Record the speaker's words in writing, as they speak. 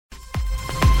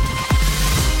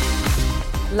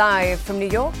Live from New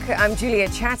York, I'm Julia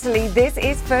Chatterley. This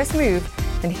is First Move,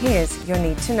 and here's your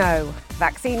need to know.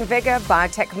 Vaccine vigor.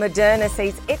 Biotech Moderna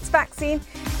says its vaccine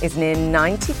is near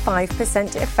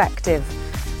 95% effective.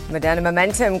 Moderna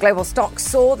momentum. Global stocks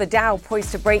soar. The Dow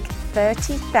poised to break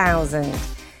 30,000.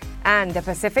 And a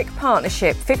Pacific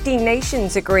partnership. 15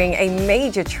 nations agreeing a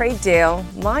major trade deal,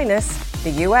 minus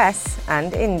the US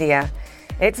and India.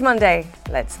 It's Monday.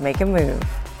 Let's make a move.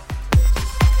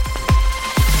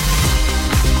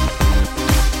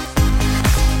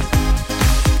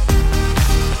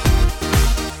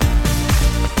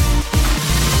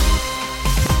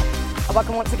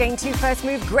 Welcome once again to First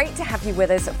Move. Great to have you with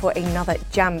us for another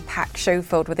jam-packed show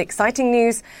filled with exciting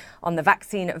news on the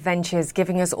vaccine ventures,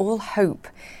 giving us all hope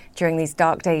during these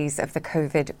dark days of the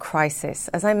COVID crisis.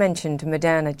 As I mentioned,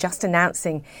 Moderna just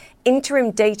announcing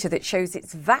interim data that shows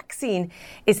its vaccine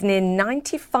is near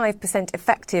 95%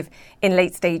 effective in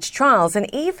late-stage trials,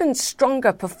 an even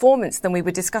stronger performance than we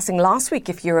were discussing last week,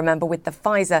 if you remember, with the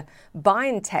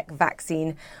Pfizer-BioNTech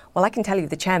vaccine. Well, I can tell you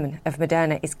the chairman of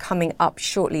Moderna is coming up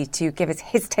shortly to give us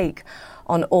his take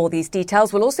on all these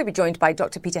details. We'll also be joined by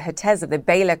Dr. Peter Hotez of the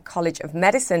Baylor College of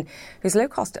Medicine, whose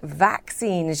low-cost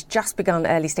vaccine has just begun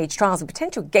early-stage trials, a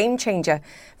potential game changer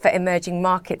for emerging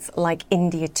markets like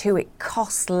India too. It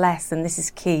costs less, and this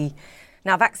is key.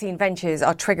 Now, vaccine ventures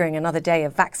are triggering another day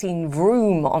of vaccine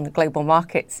vroom on global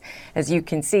markets. As you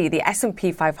can see, the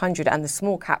S&P 500 and the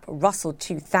small cap Russell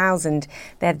 2000,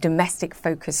 their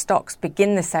domestic-focused stocks,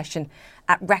 begin the session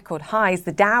at record highs.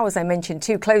 The Dow, as I mentioned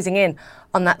too, closing in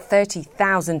on that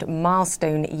 30,000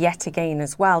 milestone yet again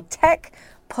as well. Tech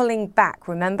pulling back.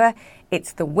 Remember,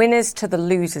 it's the winners to the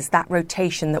losers, that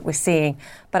rotation that we're seeing.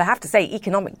 But I have to say,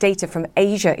 economic data from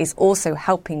Asia is also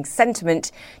helping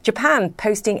sentiment. Japan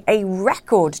posting a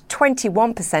record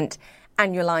 21%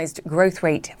 annualized growth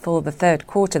rate for the third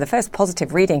quarter, the first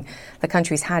positive reading the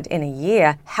country's had in a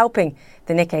year, helping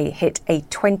the Nikkei hit a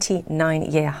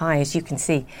 29-year high, as you can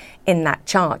see in that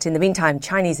chart. In the meantime,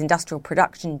 Chinese industrial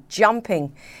production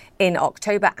jumping in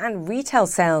October, and retail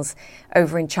sales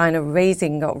over in China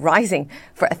rising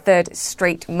for a third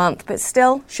straight month, but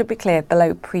still, should be clear,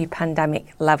 below pre-pandemic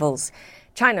levels.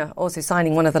 China also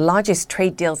signing one of the largest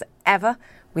trade deals ever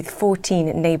with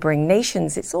 14 neighbouring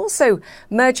nations. It's also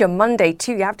Merger Monday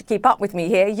too. You have to keep up with me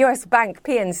here. US bank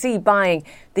PNC buying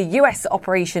the US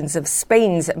operations of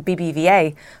Spain's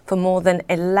BBVA for more than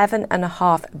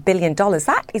 $11.5 billion.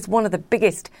 That is one of the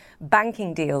biggest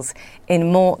banking deals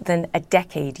in more than a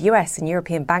decade. US and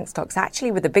European bank stocks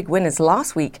actually were the big winners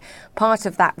last week. Part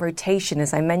of that rotation,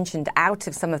 as I mentioned, out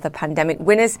of some of the pandemic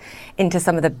winners into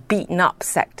some of the beaten up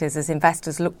sectors as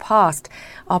investors look past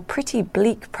our pretty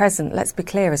bleak present, let's be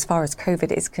clear, as far as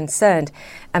COVID is concerned,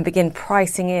 and begin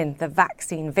pricing in the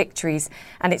vaccine victories.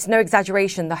 And it's no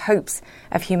exaggeration, the hopes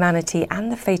of humanity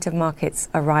and the fate of markets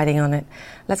are riding on it.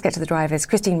 Let's get to the drivers.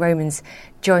 Christine Romans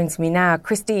joins me now.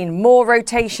 Christine, more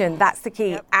rotation, that's the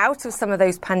key. Yep. Out of some of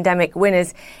those pandemic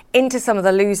winners into some of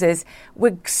the losers.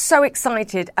 We're so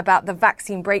excited about the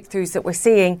vaccine breakthroughs that we're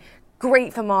seeing.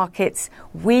 Great for markets.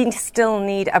 We still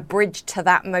need a bridge to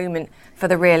that moment for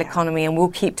the real economy, and we'll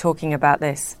keep talking about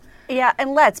this. Yeah,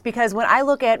 and because when I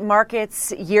look at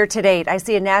markets year to date, I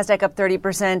see a NASDAQ up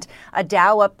 30%, a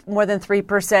Dow up more than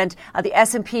 3%, the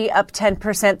S&P up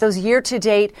 10%. Those year to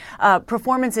date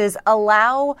performances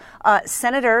allow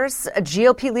senators,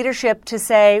 GOP leadership to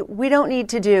say, we don't need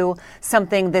to do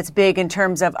something that's big in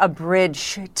terms of a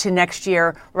bridge to next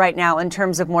year right now in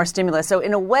terms of more stimulus. So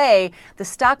in a way, the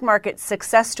stock market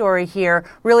success story here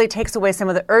really takes away some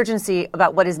of the urgency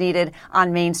about what is needed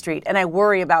on Main Street. And I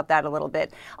worry about that a little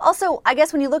bit. Also, I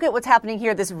guess when you look at what's happening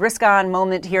here, this risk-on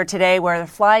moment here today where they're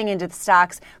flying into the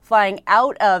stocks, flying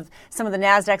out of some of the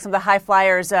NASDAQ, some of the high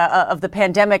flyers of the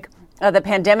pandemic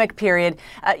period,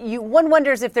 one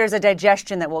wonders if there's a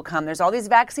digestion that will come. There's all these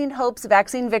vaccine hopes,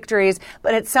 vaccine victories,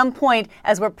 but at some point,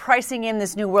 as we're pricing in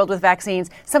this new world with vaccines,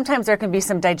 sometimes there can be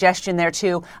some digestion there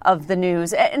too of the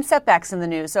news and setbacks in the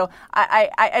news. So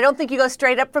I don't think you go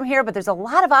straight up from here, but there's a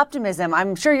lot of optimism.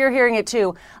 I'm sure you're hearing it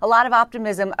too. A lot of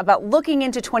optimism about looking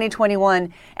into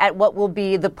 2021 at what will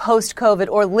be the post-COVID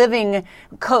or living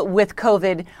with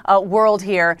COVID world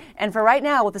here. And for right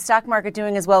now, with the stock market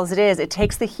doing as well as it is, it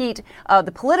takes the heat,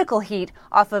 the political heat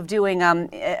off of doing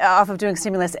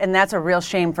stimulus, and that's a real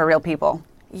shame for real people.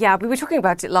 Yeah, we were talking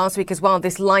about it last week as well,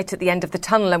 this light at the end of the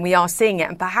tunnel, and we are seeing it.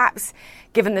 And perhaps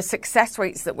given the success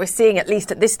rates that we're seeing, at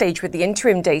least at this stage with the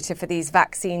interim data for these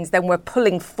vaccines, then we're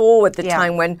pulling forward the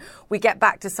time when we get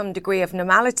back to some degree of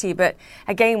normality. But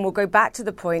again, we'll go back to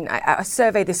the point, a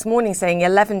survey this morning saying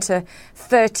 11 to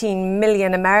 13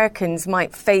 million Americans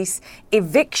might face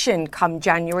eviction come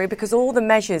January because all the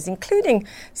measures, including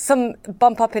some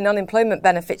bump up in unemployment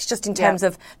benefits, just in terms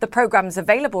of the programs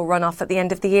available, run off at the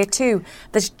end of the year too.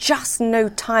 There's just no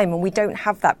time, and we don't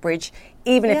have that bridge,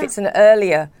 even if it's an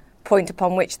earlier point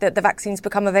upon which the vaccines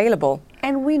become available.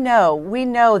 And we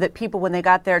know that people, when they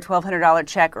got their $1,200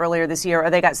 check earlier this year, or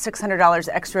they got $600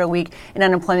 extra a week in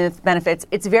unemployment benefits,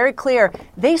 it's very clear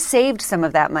they saved some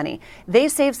of that money.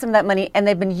 And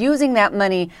they've been using that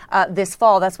money this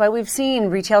fall. That's why we've seen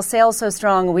retail sales so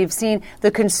strong. We've seen the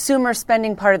consumer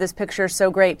spending part of this picture so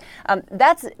great.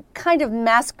 That's kind of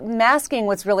masking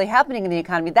what's really happening in the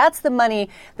economy. That's the money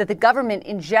that the government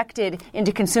injected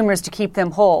into consumers to keep them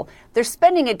whole. They're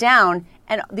spending it down,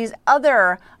 and these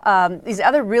other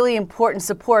really important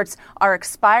supports are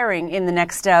expiring in the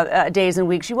next days and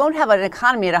weeks. You won't have an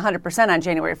economy at 100% on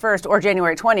January 1st or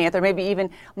January 20th or maybe even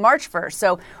March 1st.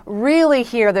 So really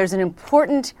here, there's an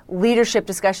important leadership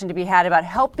discussion to be had about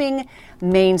helping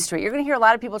Main Street. You're going to hear a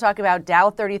lot of people talk about Dow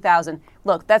 30,000.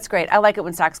 Look, that's great. I like it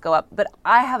when stocks go up. But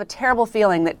I have a terrible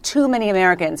feeling that too many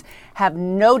Americans have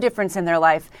no difference in their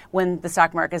life when the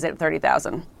stock market is at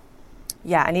 30,000.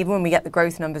 Yeah, and even when we get the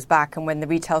growth numbers back and when the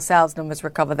retail sales numbers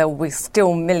recover, there will be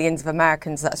still millions of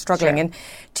Americans that are struggling. Sure. And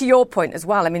to your point as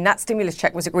well, I mean, that stimulus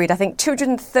check was agreed, I think,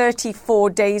 234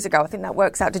 days ago. I think that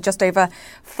works out to just over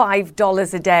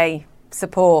 $5 a day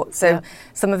support. So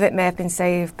some of it may have been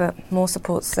saved, but more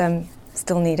support's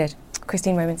still needed.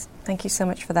 Christine Romans, thank you so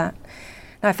much for that.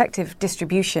 Now, effective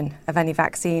distribution of any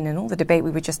vaccine and all the debate we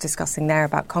were just discussing there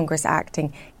about Congress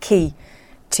acting key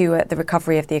to the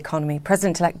recovery of the economy.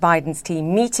 President-elect Biden's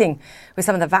team meeting with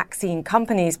some of the vaccine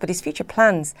companies, but his future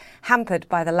plans hampered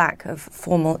by the lack of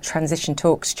formal transition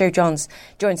talks. Joe Johns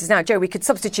joins us now. Joe, we could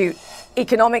substitute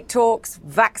economic talks,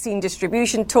 vaccine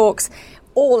distribution talks,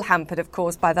 all hampered, of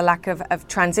course, by the lack of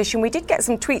transition. We did get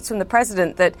some tweets from the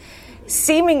president that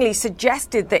seemingly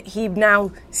suggested that he now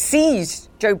sees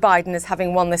Joe Biden as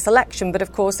having won this election, but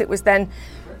of course it was then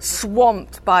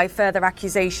swamped by further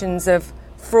accusations of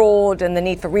fraud and the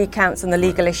need for recounts and the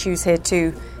legal issues here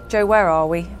too. Joe, where are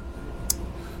we?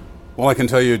 Well, I can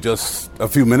tell you just a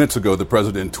few minutes ago, the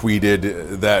president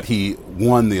tweeted that he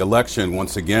won the election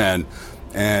once again,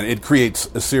 and it creates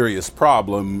a serious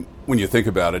problem when you think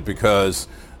about it because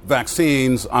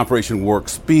vaccines, Operation Warp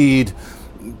Speed,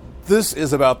 this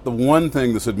is about the one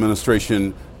thing this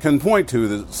administration can point to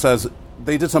that says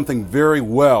they did something very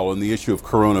well in the issue of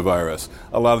coronavirus.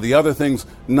 A lot of the other things,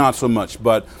 not so much.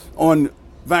 But on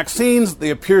vaccines, they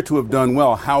appear to have done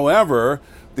well. However,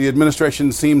 the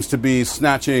administration seems to be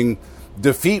snatching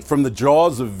defeat from the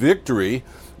jaws of victory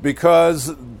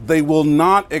because they will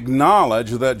not acknowledge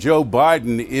that Joe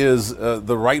Biden is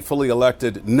the rightfully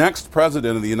elected next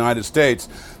president of the United States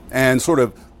and sort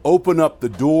of open up the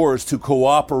doors to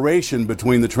cooperation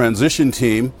between the transition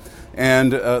team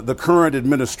and the current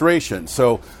administration.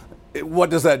 So what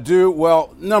does that do?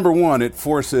 Well, number one, it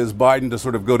forces Biden to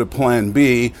sort of go to plan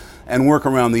B and work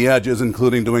around the edges,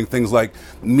 including doing things like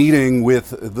meeting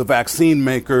with the vaccine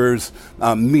makers,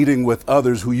 meeting with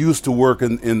others who used to work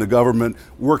in the government,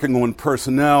 working on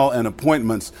personnel and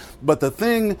appointments. But the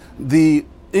thing the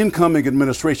incoming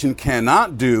administration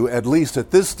cannot do, at least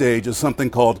at this stage, is something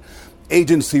called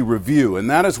agency review, and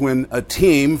that is when a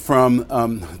team from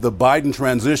the Biden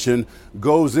transition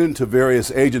goes into various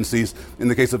agencies. In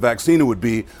the case of vaccine, it would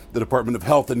be the Department of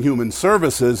Health and Human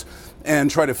Services,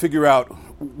 and try to figure out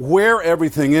where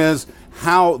everything is,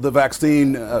 how the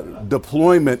vaccine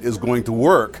deployment is going to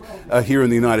work here in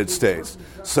the United States.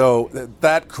 So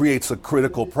that creates a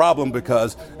critical problem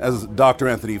because, as Dr.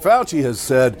 Anthony Fauci has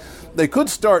said, they could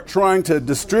start trying to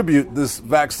distribute this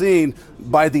vaccine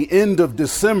by the end of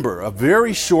December, a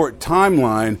very short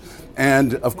timeline.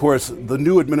 And, of course, the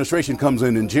new administration comes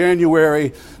in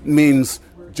January, means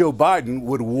Joe Biden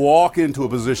would walk into a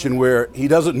position where he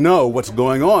doesn't know what's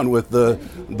going on with the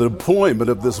deployment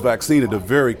of this vaccine at a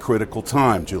very critical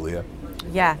time, Julia.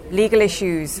 Yeah, legal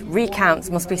issues, recounts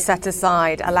must be set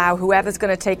aside, allow whoever's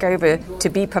going to take over to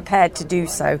be prepared to do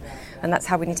so. And that's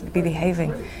how we need to be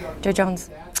behaving. Joe Johns,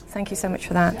 thank you so much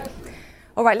for that.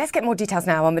 All right, let's get more details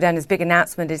now on Moderna's big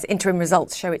announcement as interim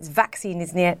results show its vaccine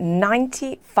is near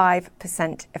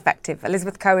 95% effective.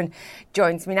 Elizabeth Cohen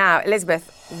joins me now. Elizabeth,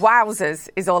 wowzers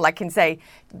is all I can say.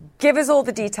 Give us all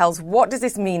the details. What does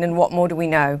this mean and what more do we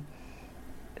know?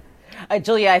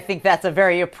 Julia, I think that's a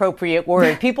very appropriate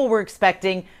word. People were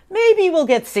expecting maybe we'll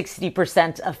get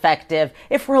 60% effective.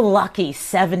 If we're lucky,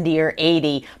 70 or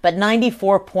 80, but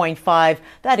 94.5,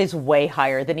 that is way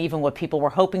higher than even what people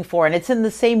were hoping for. And it's in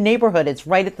the same neighborhood. It's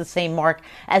right at the same mark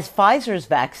as Pfizer's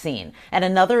vaccine. And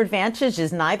another advantage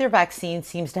is neither vaccine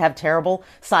seems to have terrible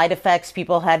side effects.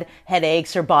 People had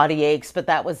headaches or body aches, but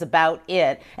that was about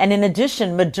it. And in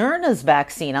addition, Moderna's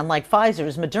vaccine, unlike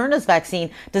Pfizer's, Moderna's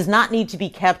vaccine does not need to be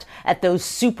kept at those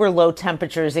super low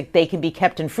temperatures. They can be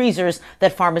kept in freezers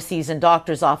that pharmacies and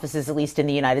doctors' offices, at least in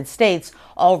the United States,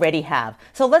 already have.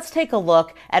 So let's take a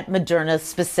look at Moderna's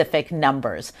specific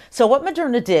numbers. So what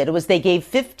Moderna did was they gave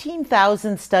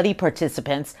 15,000 study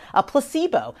participants a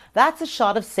placebo. That's a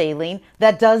shot of saline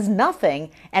that does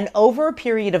nothing. And over a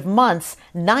period of months,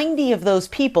 90 of those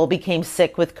people became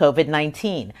sick with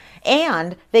COVID-19.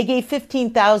 And they gave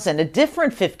 15,000, a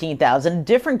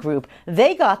different group,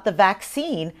 they got the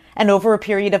vaccine. And over a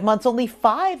period of months, only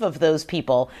 5 of those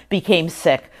people became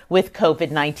sick with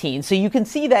COVID-19. So you can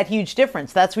see that huge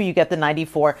difference. That's where you get the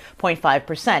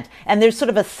 94.5%. And there's sort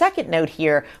of a second note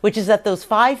here, which is that those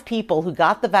 5 people who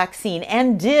got the vaccine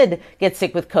and did get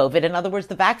sick with COVID, in other words,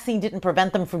 the vaccine didn't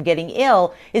prevent them from getting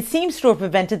ill, it seems to have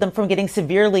prevented them from getting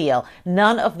severely ill.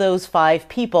 None of those 5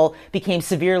 people became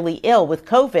severely ill with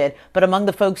COVID, but among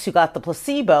the folks who got the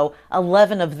placebo,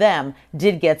 11 of them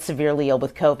did get severely ill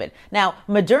with COVID. Now,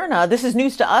 Moderna, this is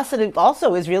news to us, and it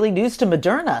also is really news to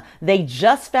Moderna. They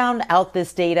just found out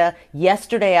this data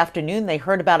yesterday afternoon. They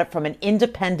heard about it from an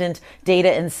independent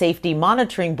data and safety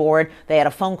monitoring board. They had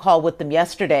a phone call with them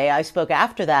yesterday. I spoke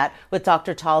after that with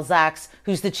Dr. Tal Zaks,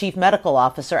 who's the chief medical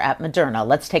officer at Moderna.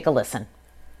 Let's take a listen.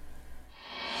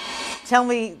 Tell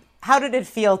me, how did it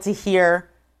feel to hear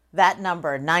that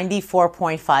number,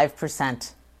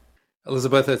 94.5%?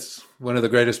 Elizabeth, it's one of the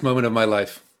greatest moments of my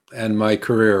life and my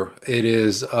career. It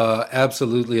is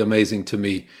absolutely amazing to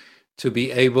me to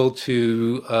be able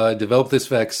to develop this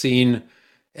vaccine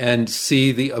and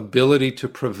see the ability to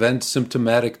prevent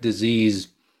symptomatic disease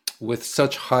with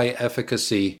such high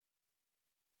efficacy.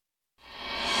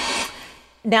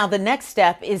 Now, the next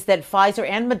step is that Pfizer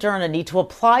and Moderna need to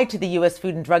apply to the U.S.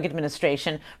 Food and Drug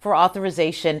Administration for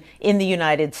authorization in the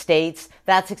United States.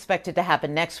 That's expected to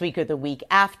happen next week or the week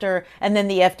after, and then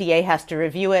the FDA has to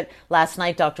review it. Last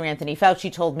night, Dr. Anthony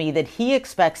Fauci told me that he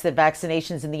expects that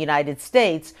vaccinations in the United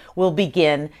States will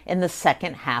begin in the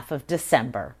second half of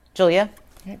December. Julia?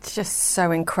 It's just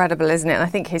so incredible, isn't it? And I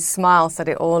think his smile said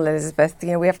it all, Elizabeth.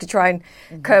 You know, we have to try and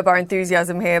curb our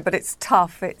enthusiasm here, but it's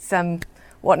tough. It's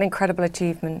what an incredible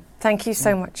achievement. Thank you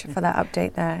so much for that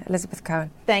update there, Elizabeth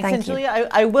Cohen. Thanks. Thank and you. Julia,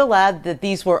 I will add that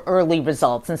these were early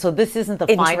results. And so this isn't the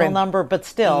final number, but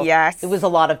still, yes, it was a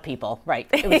lot of people. Right.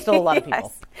 It was still a lot of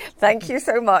people. Thank you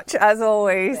so much. As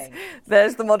always,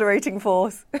 there's the moderating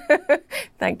force.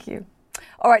 Thank you.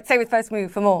 All right, stay with First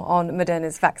Move for more on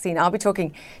Moderna's vaccine. I'll be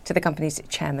talking to the company's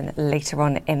chairman later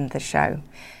on in the show.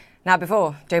 Now,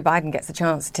 before Joe Biden gets a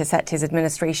chance to set his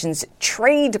administration's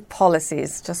trade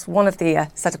policies, just one of the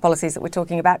set of policies that we're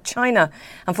talking about, China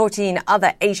and 14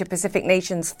 other Asia-Pacific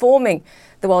nations forming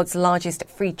the world's largest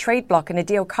free trade bloc in a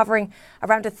deal covering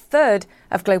around a third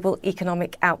of global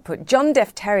economic output. John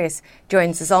Defterius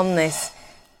joins us on this.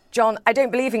 John, I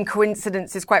don't believe in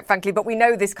coincidences, quite frankly, but we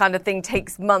know this kind of thing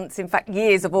takes months, in fact,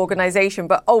 years of organisation.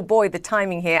 But, oh boy, the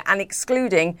timing here, and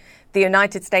excluding the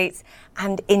United States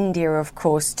and India, of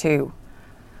course, too.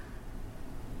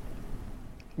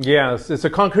 Yes, it's a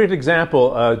concrete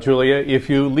example, Julia. If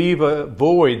you leave a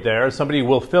void there, somebody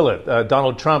will fill it.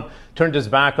 Donald Trump turned his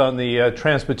back on the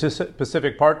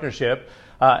Trans-Pacific Partnership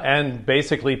and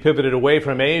basically pivoted away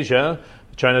from Asia.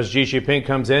 China's Xi Jinping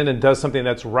comes in and does something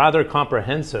that's rather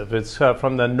comprehensive. It's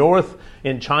from the north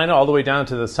in China all the way down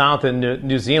to the south in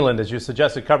New Zealand, as you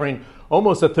suggested, covering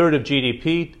almost a third of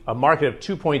GDP, a market of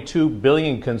 2.2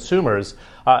 billion consumers.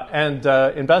 And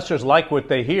investors like what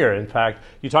they hear. In fact,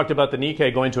 you talked about the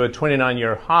Nikkei going to a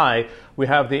 29-year high. We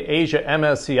have the Asia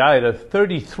MSCI at a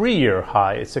 33-year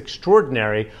high. It's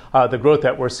extraordinary, the growth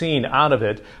that we're seeing out of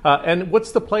it. And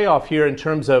what's the playoff here in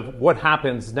terms of what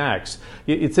happens next?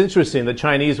 It's interesting. The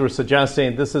Chinese were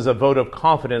suggesting this is a vote of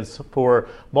confidence for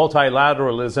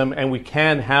multilateralism, and we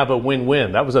can have a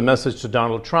win-win. That was a message to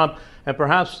Donald Trump. and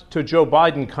perhaps to Joe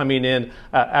Biden coming in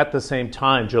at the same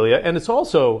time, Julia. And it's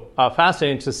also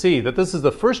fascinating to see that this is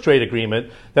the first trade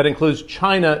agreement that includes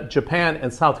China, Japan,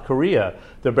 and South Korea.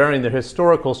 They're bearing their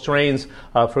historical strains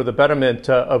for the betterment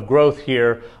of growth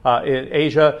here in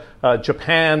Asia.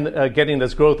 Japan getting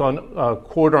this growth on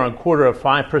quarter of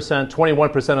 5%,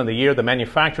 21% on the year. The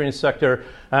manufacturing sector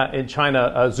in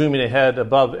China zooming ahead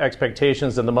above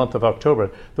expectations in the month of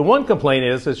October. The one complaint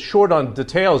is it's short on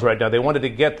details right now. They wanted to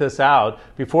get this out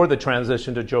before the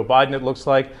transition to Joe Biden, it looks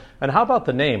like. And how about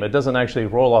the name? It doesn't actually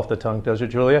roll off the tongue, does it,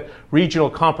 Julia?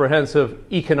 Regional Comprehensive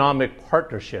Economic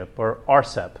Partnership, or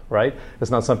RCEP, right?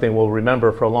 It's not something we'll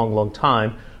remember for a long, long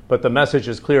time. But the message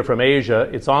is clear from Asia.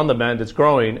 It's on the mend, it's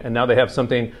growing, and now they have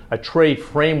something, a trade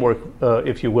framework,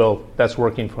 if you will, that's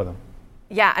working for them.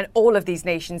 Yeah, and all of these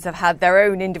nations have had their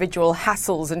own individual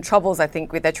hassles and troubles, I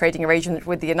think, with their trading arrangement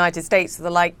with the United States. So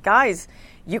they're like, guys,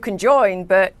 you can join,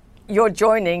 but you're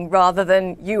joining rather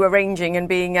than you arranging and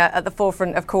being at the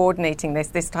forefront of coordinating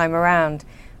this time around.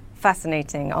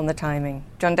 Fascinating on the timing.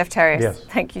 John Defterios, yes.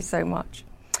 Thank you so much.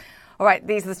 All right,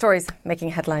 these are the stories making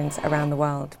headlines around the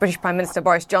world. British Prime Minister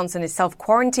Boris Johnson is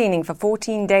self-quarantining for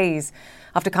 14 days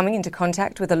after coming into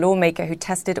contact with a lawmaker who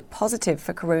tested positive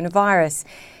for coronavirus.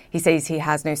 He says he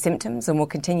has no symptoms and will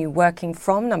continue working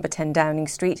from number 10 Downing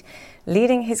Street,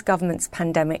 leading his government's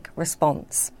pandemic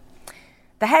response.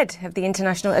 The head of the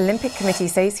International Olympic Committee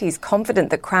says he's confident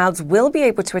that crowds will be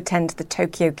able to attend the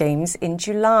Tokyo Games in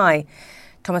July.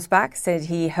 Thomas Bach said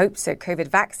he hopes a COVID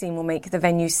vaccine will make the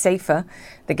venue safer.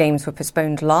 The Games were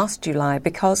postponed last July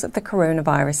because of the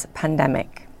coronavirus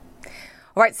pandemic.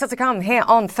 All right, still to come here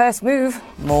on First Move,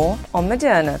 more on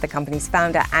Moderna. The company's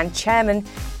founder and chairman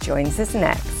joins us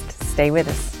next. Stay with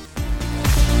us.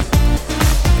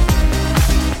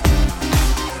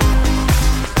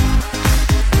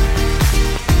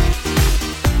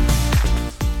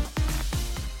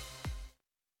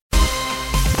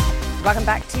 Welcome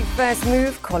back to First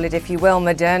Move. Call it if you will,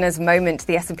 Moderna's moment.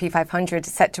 The S&P 500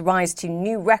 is set to rise to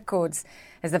new records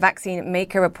as the vaccine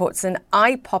maker reports an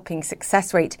eye-popping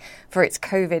success rate for its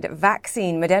COVID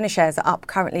vaccine. Moderna shares are up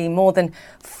currently more than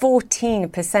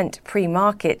 14%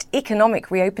 pre-market.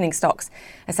 Economic reopening stocks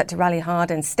are set to rally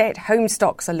hard and stay-at-home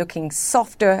stocks are looking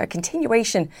softer, a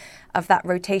continuation of that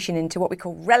rotation into what we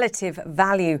call relative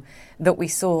value that we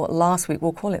saw last week.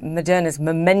 We'll call it Moderna's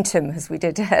momentum, as we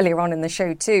did earlier on in the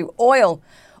show too. Oil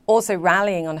also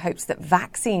rallying on hopes that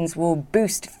vaccines will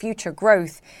boost future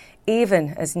growth,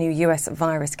 even as new US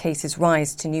virus cases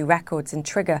rise to new records and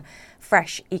trigger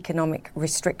fresh economic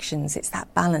restrictions. It's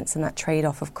that balance and that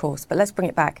trade-off, of course. But let's bring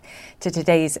it back to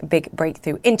today's big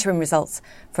breakthrough. Interim results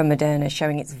from Moderna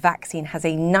showing its vaccine has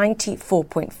a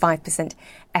 94.5%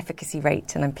 efficacy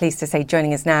rate. And I'm pleased to say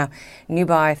joining us now,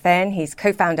 Noubar Afeyan. He's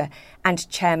co-founder and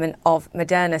chairman of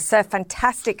Moderna. Sir,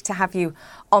 fantastic to have you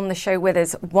on the show with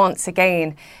us once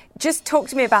again. Just talk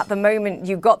to me about the moment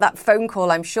you got that phone call,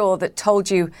 I'm sure, that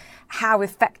told you how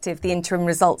effective the interim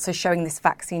results are showing this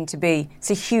vaccine to be. It's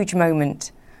a huge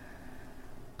moment.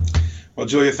 Well,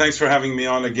 Julia, thanks for having me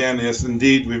on again. Yes,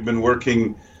 indeed, we've been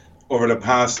working over the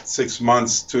past 6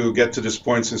 months to get to this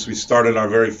point since we started our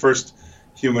very first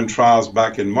human trials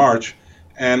back in March.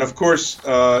 And of course,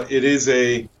 it is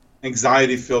a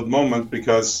anxiety-filled moment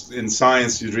because in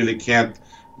science, you really can't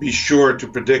be sure to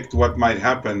predict what might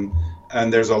happen.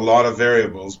 And there's a lot of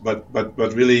variables. But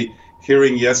really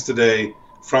hearing yesterday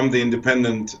from the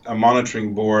independent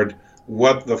monitoring board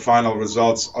what the final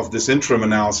results of this interim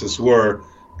analysis were,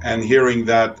 and hearing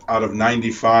that out of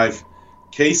 95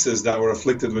 cases that were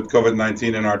afflicted with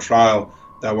COVID-19 in our trial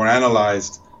that were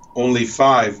analyzed, only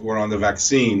 5 were on the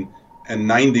vaccine and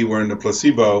 90 were in the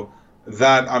placebo,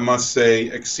 that, I must say,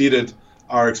 exceeded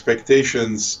our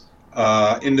expectations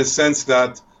in the sense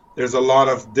that there's a lot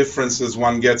of differences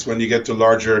one gets when you get to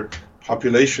larger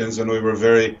populations, and we were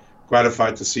very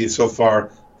gratified to see so far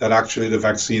that actually the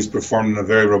vaccines performed in a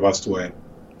very robust way.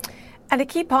 And a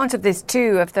key part of this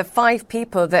too, of the 5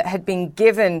 people that had been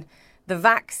given the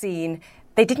vaccine,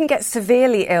 they didn't get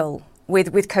severely ill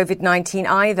with COVID-19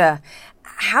 either.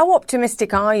 How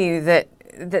optimistic are you that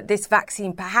this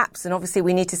vaccine perhaps, and obviously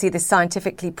we need to see this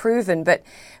scientifically proven, but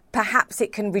perhaps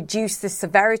it can reduce the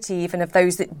severity even of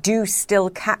those that do still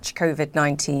catch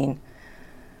COVID-19?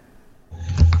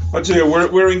 Well, Julia,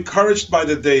 we're encouraged by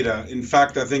the data. In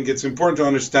fact, I think it's important to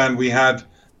understand we had,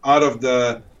 out of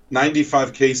the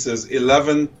 95 cases,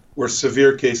 11 were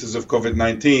severe cases of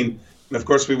COVID-19. And of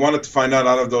course, we wanted to find out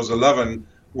of those 11,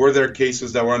 were there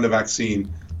cases that were on the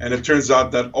vaccine? And it turns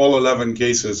out that all 11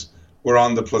 cases were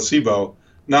on the placebo.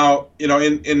 Now, you know,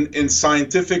 in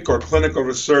scientific or clinical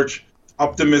research,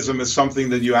 optimism is something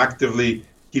that you actively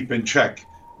keep in check.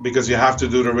 because you have to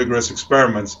do the rigorous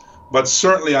experiments. But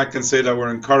certainly I can say that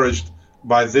we're encouraged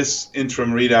by this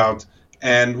interim readout.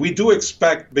 And we do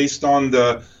expect, based on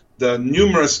the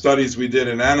numerous studies we did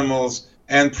in animals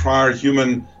and prior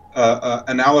human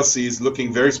analyses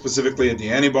looking very specifically at the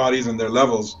antibodies and their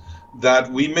levels,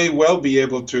 that we may well be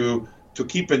able to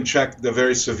keep in check the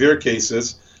very severe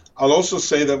cases. I'll also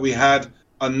say that we had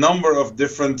a number of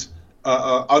different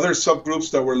other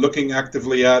subgroups that we're looking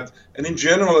actively at. And in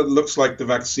general, it looks like the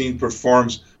vaccine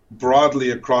performs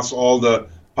broadly across all the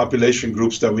population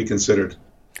groups that we considered.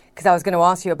 Because I was going to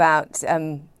ask you about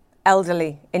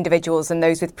elderly individuals and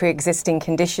those with pre-existing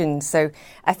conditions. So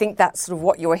I think that's sort of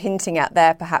what you're hinting at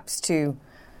there, perhaps, too.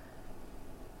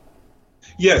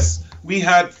 Yes, we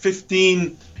had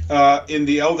 15 in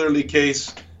the elderly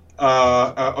case,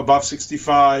 above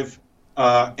 65,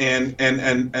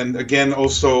 and again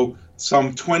also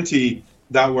some 20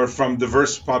 that were from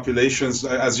diverse populations.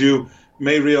 As you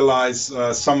may realize,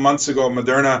 some months ago,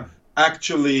 Moderna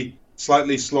actually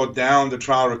slightly slowed down the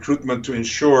trial recruitment to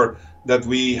ensure that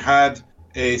we had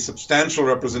a substantial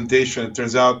representation. It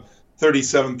turns out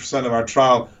 37% of our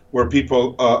trial were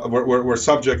people were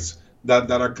subjects that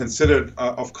are considered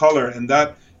of color, and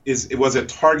it was a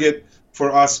target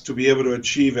for us to be able to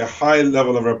achieve a high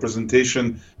level of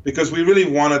representation, because we really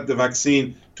wanted the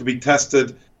vaccine to be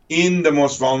tested in the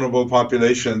most vulnerable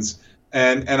populations.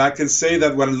 And I can say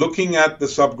that when looking at the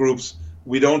subgroups,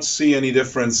 we don't see any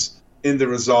difference in the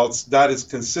results. That is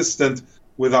consistent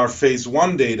with our phase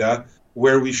 1 data,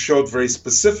 where we showed very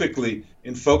specifically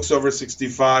in folks over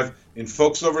 65, in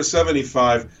folks over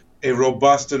 75, a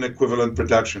robust and equivalent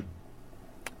protection.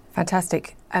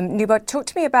 Fantastic. Noubar, talk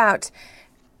to me about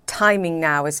timing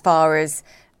now as far as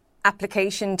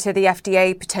application to the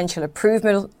FDA, potential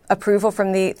approval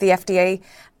from the FDA,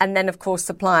 and then, of course,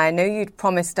 supply. I know you'd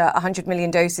promised 100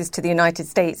 million doses to the United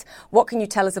States. What can you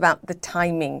tell us about the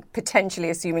timing, potentially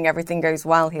assuming everything goes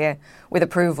well here with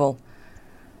approval?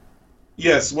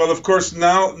 Yes, well, of course,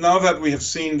 now that we have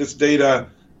seen this data,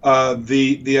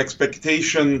 the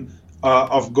expectation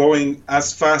of going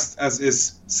as fast as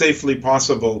is safely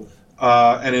possible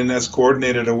and in as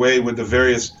coordinated a way with the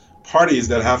various parties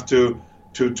that have to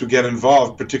get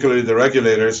involved, particularly the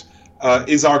regulators,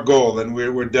 is our goal, and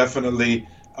we're definitely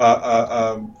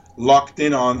locked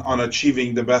in on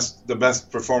achieving the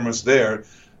best performance there.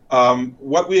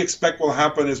 What we expect will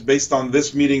happen is, based on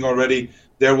this meeting already,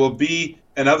 there will be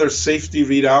another safety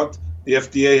readout. The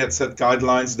FDA had set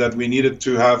guidelines that we needed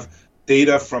to have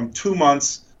data from 2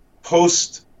 months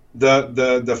post the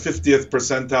 50th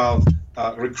percentile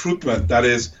recruitment. That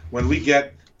is, when we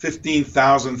get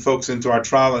 15,000 folks into our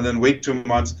trial and then wait 2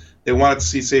 months, they wanted to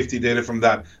see safety data from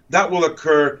that. That will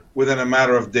occur within a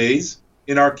matter of days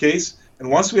in our case. And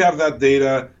once we have that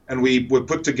data and we would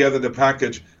put together the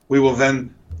package, we will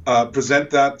then present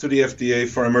that to the FDA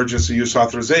for emergency use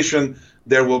authorization.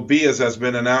 There will be, as has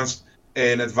been announced,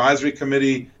 an advisory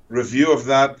committee review of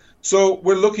that. So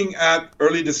we're looking at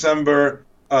early December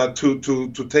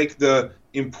to take the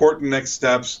important next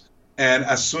steps. And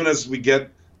as soon as we get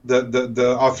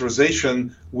the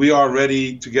authorization, we are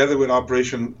ready, together with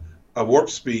Operation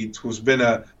Warp Speed, who's been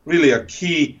really a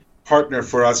key partner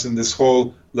for us in this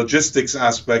whole logistics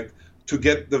aspect, to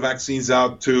get the vaccines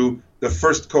out to the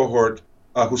first cohort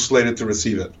who's slated to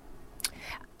receive it.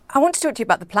 I want to talk to you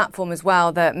about the platform as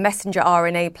well, the messenger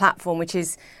RNA platform, which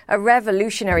is a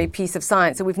revolutionary piece of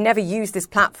science. So we've never used this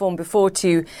platform before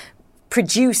to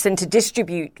produce and to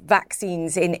distribute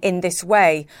vaccines in this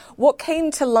way. What came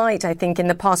to light, I think, in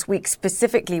the past week,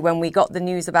 specifically when we got the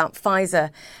news about Pfizer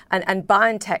and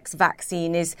BioNTech's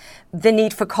vaccine, is the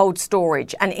need for cold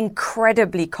storage and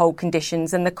incredibly cold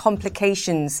conditions and the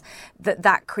complications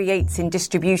that creates in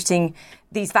distributing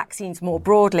these vaccines more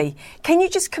broadly. Can you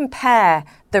just compare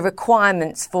the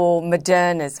requirements for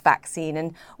Moderna's vaccine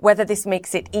and whether this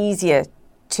makes it easier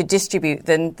to distribute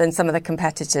than some of the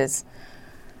competitors?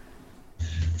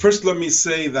 First, let me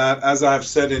say that, as I've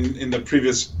said in the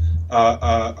previous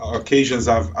occasions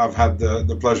I've had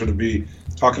the pleasure to be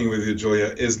talking with you,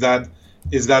 Julia, is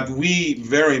that we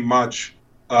very much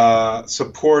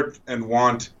support and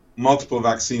want multiple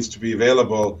vaccines to be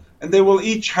available, and they will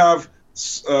each have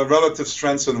relative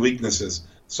strengths and weaknesses.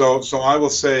 So I will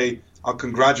say I'll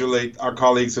congratulate our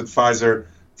colleagues at Pfizer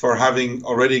for having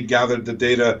already gathered the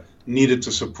data needed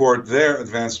to support their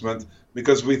advancement,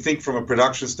 because we think from a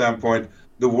production standpoint,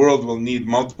 the world will need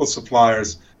multiple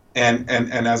suppliers and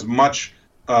as much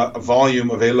volume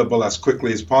available as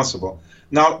quickly as possible.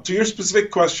 Now, to your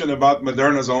specific question about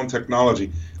Moderna's own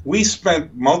technology, we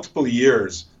spent multiple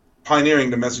years pioneering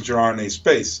the messenger RNA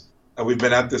space. We've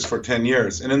been at this for 10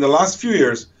 years. And in the last few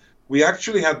years, we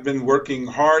actually had been working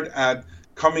hard at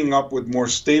coming up with more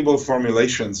stable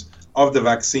formulations of the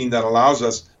vaccine that allows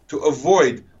us to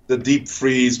avoid the deep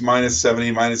freeze, minus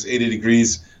 70, minus 80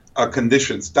 degrees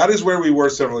conditions. That is where we were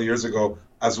several years ago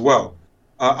as well.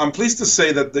 I'm pleased to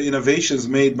say that the innovations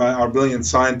made by our brilliant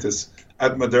scientists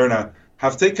at Moderna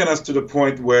have taken us to the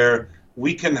point where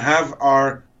we can have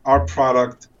our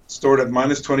product stored at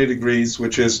minus 20 degrees,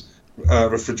 which is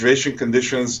refrigeration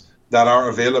conditions that are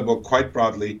available quite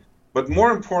broadly. But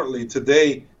more importantly,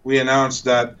 today we announced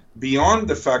that beyond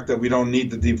the fact that we don't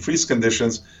need the deep freeze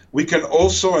conditions, we can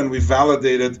also, and we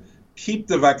validated, keep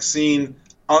the vaccine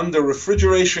under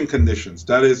refrigeration conditions,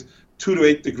 that is 2 to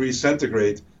 8 degrees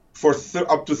centigrade, for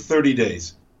up to 30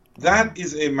 days. That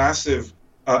is a massive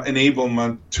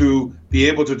enablement to be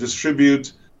able to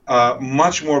distribute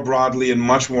much more broadly and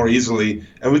much more easily,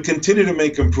 and we continue to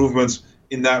make improvements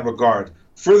in that regard.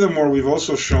 Furthermore, we've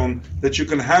also shown that you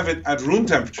can have it at room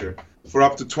temperature for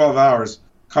up to 12 hours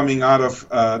coming out of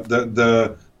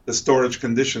the storage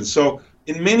conditions. So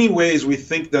in many ways, we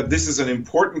think that this is an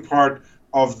important part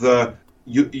of the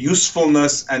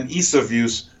usefulness and ease of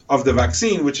use of the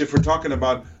vaccine, which, if we're talking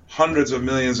about hundreds of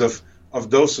millions of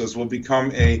doses, will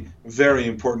become a very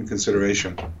important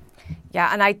consideration. Yeah,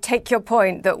 and I take your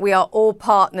point that we are all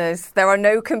partners. There are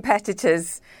no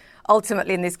competitors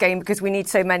ultimately in this game because we need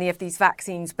so many of these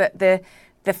vaccines. But the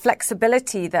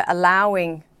flexibility that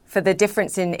allowing for the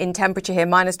difference in temperature here,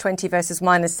 minus 20 versus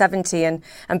minus 70, and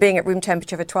being at room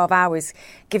temperature for 12 hours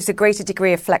gives a greater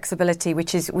degree of flexibility,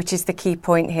 which is the key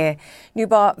point here.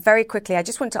 Noubar, very quickly, I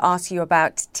just want to ask you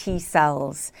about T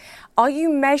cells. Are you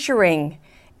measuring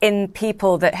in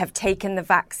people that have taken the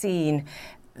vaccine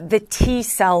the T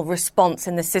cell response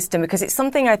in the system? Because it's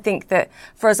something I think that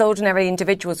for us ordinary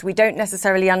individuals, we don't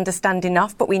necessarily understand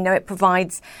enough, but we know it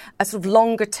provides a sort of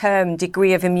longer term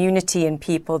degree of immunity in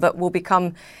people that will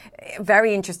become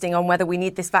very interesting on whether we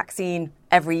need this vaccine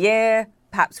every year.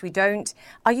 Perhaps we don't.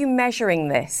 Are you measuring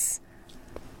this?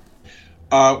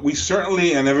 We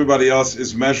certainly, and everybody else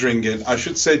is measuring it. I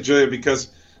should say, Julia, because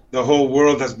the whole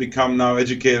world has become now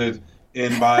educated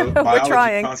in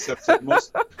biology concepts that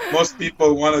most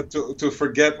people wanted to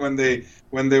forget when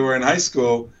they were in high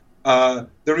school.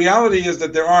 The reality is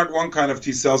that there aren't one kind of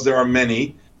T cells, there are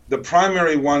many. The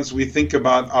primary ones we think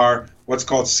about are what's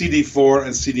called CD4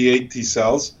 and CD8 T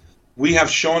cells. We have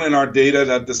shown in our data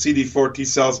that the CD4 T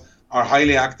cells are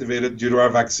highly activated due to our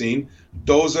vaccine.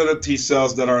 Those are the T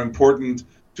cells that are important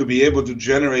to be able to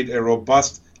generate a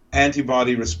robust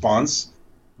antibody response.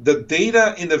 The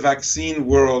data in the vaccine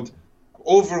world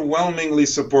overwhelmingly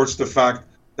supports the fact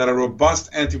that a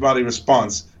robust antibody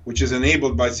response, which is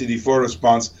enabled by CD4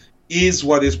 response, is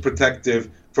what is protective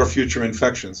for future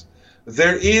infections.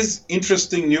 There is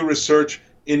interesting new research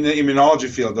in the immunology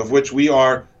field, of which we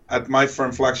are, at my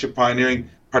firm Flagship Pioneering,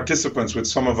 participants with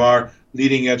some of our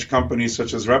leading edge companies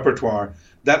such as Repertoire,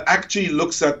 that actually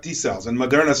looks at T cells, and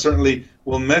Moderna certainly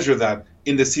will measure that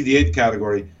in the CD8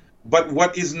 category. But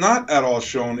what is not at all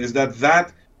shown is that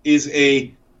that is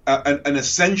an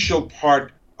essential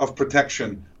part of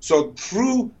protection. So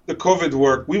through the COVID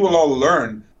work, we will all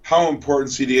learn how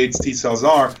important CD8 T cells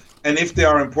are, and if they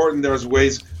are important, there's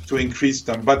ways to increase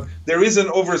them. But there is an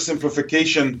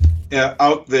oversimplification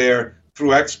out there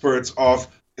through experts of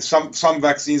some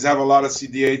vaccines have a lot of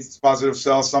CD8 positive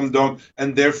cells, some don't,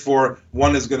 and therefore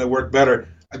one is going to work better.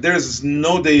 There is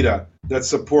no data that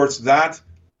supports that.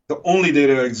 The only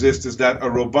data that exists is that a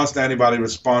robust antibody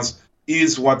response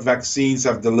is what vaccines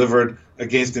have delivered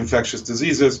against infectious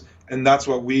diseases, and that's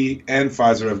what we and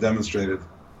Pfizer have demonstrated.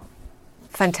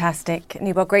 Fantastic.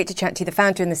 Noubar, great to chat to you, the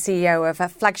founder and the CEO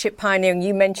of Flagship Pioneering.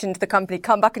 You mentioned the company.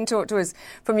 Come back and talk to us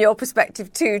from your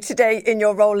perspective too today in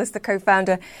your role as the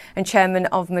co-founder and chairman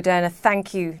of Moderna.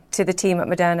 Thank you to the team at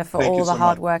Moderna for all the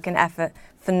hard work and effort.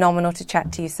 Phenomenal to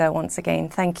chat to you, sir, once again.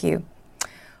 Thank you.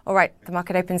 All right, the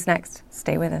market opens next.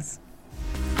 Stay with us.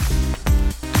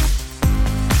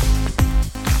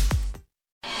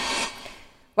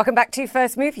 Welcome back to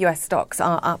First Move. US stocks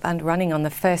are up and running on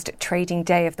the first trading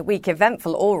day of the week.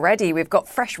 Eventful already. We've got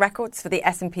fresh records for the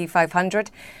S&P 500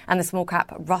 and the small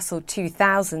cap Russell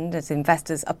 2000 as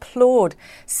investors applaud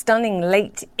stunning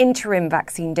late interim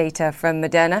vaccine data from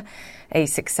Moderna. A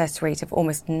success rate of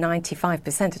almost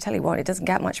 95%. I tell you what, it doesn't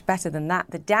get much better than that.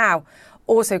 The Dow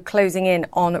also closing in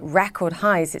on record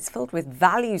highs. It's filled with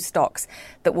value stocks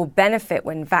that will benefit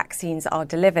when vaccines are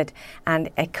delivered and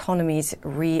economies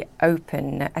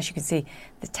reopen. As you can see,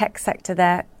 the tech sector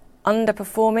there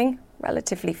underperforming.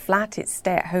 relatively flat. Its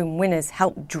stay-at-home winners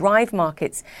helped drive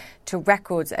markets to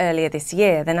records earlier this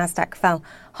year. The Nasdaq fell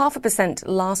 0.5%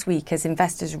 last week as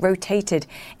investors rotated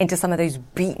into some of those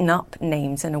beaten-up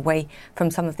names and away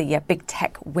from some of the big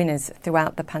tech winners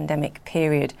throughout the pandemic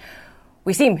period.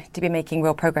 We seem to be making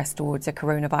real progress towards a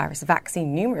coronavirus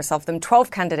vaccine. Numerous of them, 12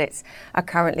 candidates, are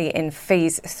currently in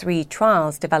phase 3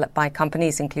 trials developed by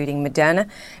companies including Moderna,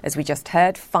 as we just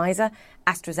heard, Pfizer,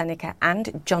 AstraZeneca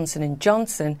and Johnson &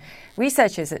 Johnson.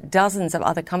 Researchers at dozens of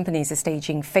other companies are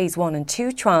staging phase 1 and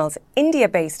 2 trials.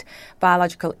 India-based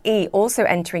Biological E also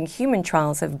entering human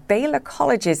trials of Baylor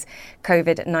College's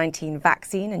COVID-19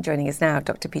 vaccine. And joining us now,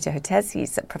 Dr. Peter Hotez.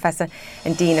 He's a professor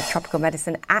and dean of tropical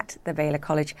medicine at the Baylor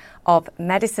College of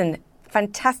Medicine.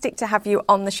 Fantastic to have you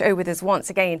on the show with us once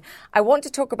again. I want to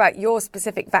talk about your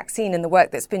specific vaccine and the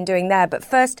work that's been doing there. But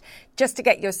first, just to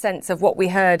get your sense of what we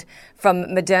heard from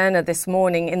Moderna this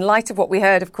morning, in light of what we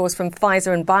heard, of course, from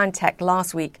Pfizer and BioNTech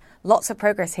last week, lots of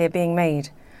progress here being made.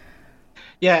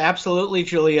 Yeah, absolutely,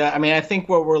 Julia. I mean, I think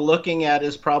what we're looking at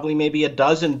is probably maybe a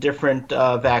dozen different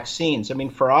vaccines. I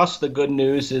mean, for us, the good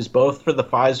news is both for the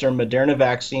Pfizer and Moderna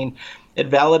vaccine, it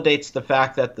validates the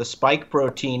fact that the spike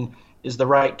protein is the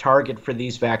right target for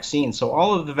these vaccines. So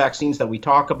all of the vaccines that we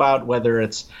talk about, whether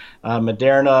it's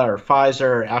Moderna or Pfizer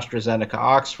or AstraZeneca,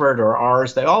 Oxford or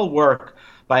ours, they all work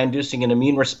by inducing an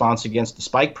immune response against the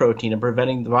spike protein and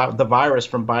preventing the virus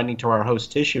from binding to our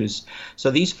host tissues. So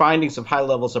these findings of high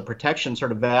levels of protection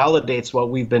sort of validates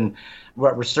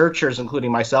what researchers,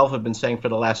 including myself, have been saying for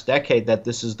the last decade, that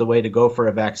this is the way to go for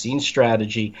a vaccine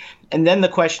strategy. And then the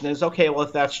question is, okay, well,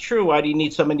 if that's true, why do you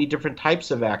need so many different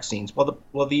types of vaccines?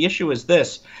 Well, the issue is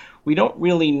this. We don't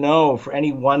really know for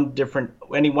any one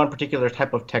particular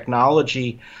type of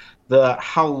technology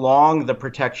how long the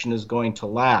protection is going to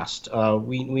last.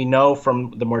 We know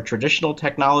from the more traditional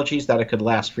technologies that it could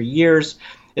last for years.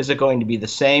 Is it going to be the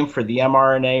same for the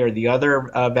mRNA or the other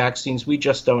vaccines? We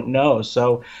just don't know.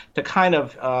 So to kind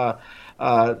of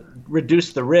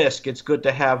reduce the risk, it's good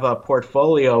to have a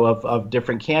portfolio of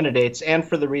different candidates. And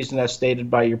for the reason as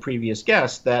stated by your previous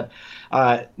guest, that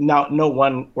no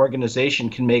one organization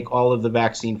can make all of the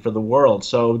vaccine for the world.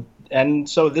 So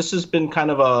this has been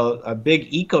kind of a big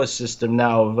ecosystem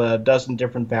now of a dozen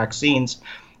different vaccines.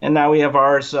 And now we have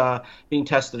ours being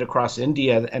tested across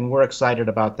India, and we're excited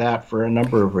about that for a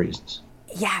number of reasons.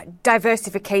 Yeah,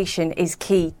 diversification is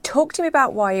key. Talk to me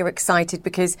about why you're excited,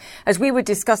 because as we were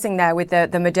discussing there with the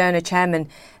Moderna chairman,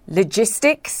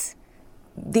 logistics,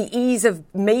 the ease of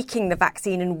making the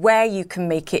vaccine and where you can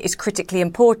make it is critically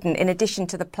important in addition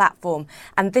to the platform.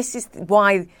 And this is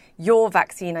why your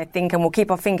vaccine, I think, and we'll keep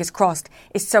our fingers crossed,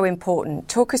 is so important.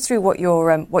 Talk us through what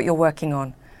you're working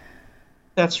on.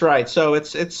 That's right. So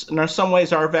it's in some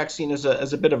ways our vaccine is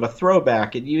a bit of a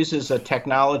throwback. It uses a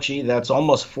technology that's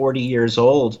almost 40 years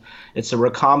old. It's a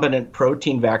recombinant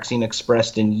protein vaccine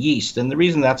expressed in yeast. And the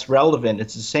reason that's relevant,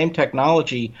 it's the same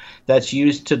technology that's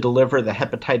used to deliver the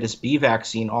hepatitis B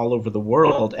vaccine all over the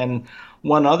world. And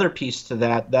one other piece to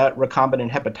that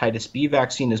recombinant hepatitis B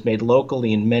vaccine is made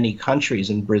locally in many countries,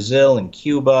 in Brazil and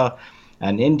Cuba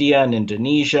and India and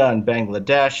Indonesia and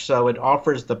Bangladesh. So it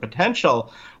offers the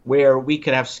potential where we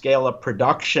can have scale-up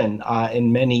production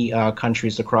in many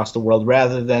countries across the world,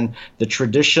 rather than the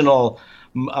traditional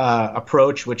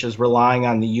approach, which is relying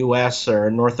on the U.S. or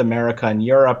North America and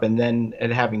Europe, and then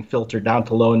having filtered down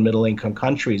to low and middle-income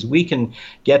countries. We can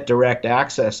get direct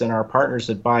access, and our partners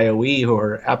at BioE, who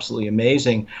are absolutely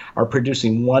amazing, are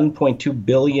producing 1.2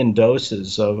 billion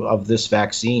doses of this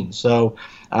vaccine. So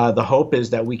the hope is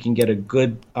that we can get a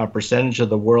good percentage of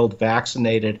the world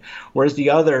vaccinated, whereas the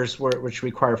others, which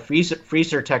require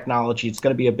freezer technology, it's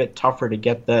going to be a bit tougher to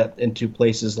get that into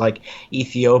places like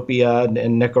Ethiopia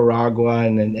and Nicaragua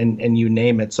and you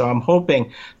name it. So I'm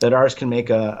hoping that ours can make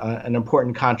an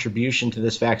important contribution to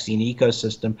this vaccine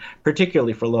ecosystem,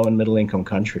 particularly for low and middle income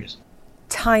countries.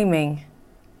 Timing,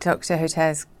 Dr.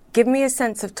 Hotez. Give me a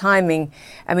sense of timing.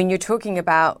 I mean, you're talking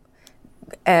about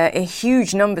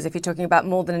huge numbers. If you're talking about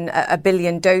more than a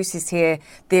billion doses here,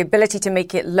 the ability to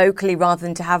make it locally rather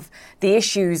than to have the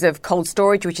issues of cold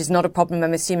storage, which is not a problem,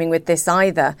 I'm assuming, with this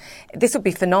either. This would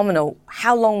be phenomenal.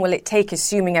 How long will it take,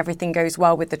 assuming everything goes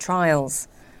well with the trials?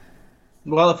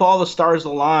 Well, if all the stars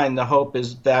align, the hope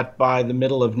is that by the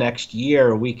middle of next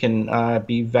year, we can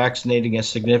be vaccinating a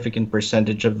significant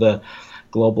percentage of the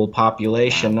global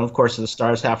population. And of course, the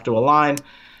stars have to align.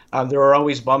 There are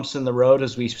always bumps in the road,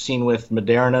 as we've seen with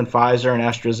Moderna and Pfizer and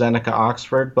AstraZeneca,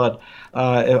 Oxford. But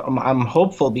I'm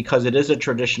hopeful because it is a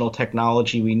traditional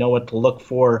technology. We know what to look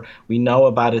for. We know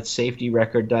about its safety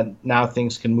record, that now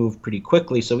things can move pretty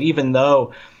quickly. So even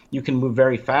though you can move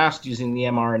very fast using the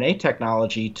mRNA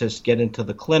technology to get into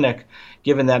the clinic.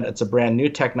 Given that it's a brand new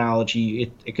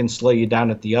technology, it can slow you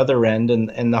down at the other end.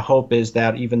 And the hope is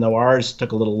that even though ours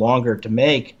took a little longer to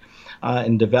make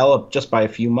and develop just by a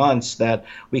few months, that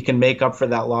we can make up for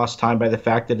that lost time by the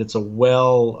fact that it's a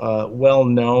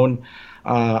well-known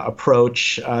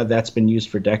approach that's been used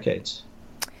for decades.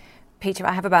 Peter,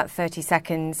 I have about 30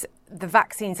 seconds. The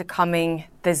vaccines are coming.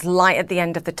 There's light at the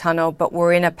end of the tunnel, but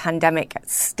we're in a pandemic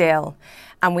still.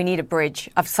 And we need a bridge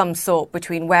of some sort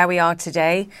between where we are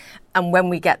today and when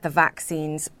we get the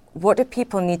vaccines. What do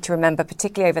people need to remember,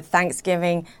 particularly over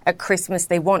Thanksgiving, at Christmas?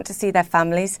 They want to see their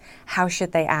families. How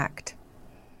should they act?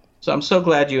 So I'm so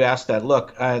glad you asked that.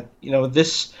 Look,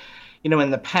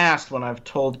 in the past, when I've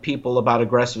told people about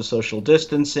aggressive social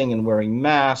distancing and wearing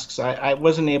masks, I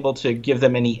wasn't able to give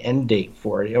them any end date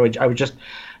for it. I would just,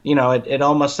 it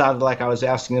almost sounded like I was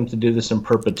asking them to do this in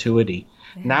perpetuity.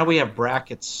 Yeah. Now we have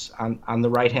brackets on the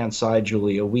right-hand side,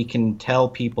 Julia. We can tell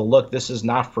people, look, this is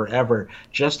not forever.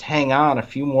 Just hang on a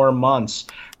few more months.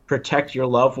 Protect your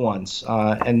loved ones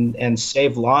and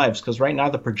save lives. Because right now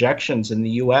the projections in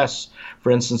the U.S.,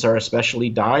 for instance, are especially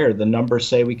dire. The numbers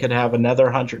say we could have another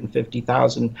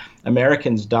 150,000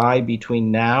 Americans die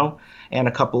between now and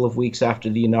a couple of weeks after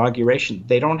the inauguration.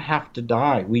 They don't have to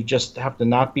die. We just have to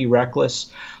not be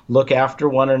reckless, look after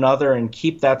one another, and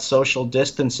keep that social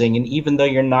distancing. And even though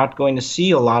you're not going to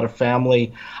see a lot of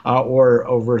family or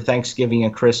over Thanksgiving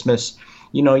and Christmas,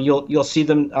 you'll see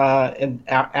them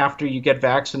after you get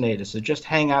vaccinated. So just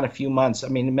hang on a few months. I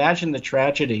mean, imagine the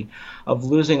tragedy of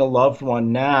losing a loved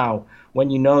one now, when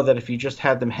you know that if you just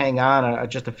had them hang on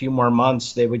just a few more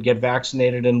months, they would get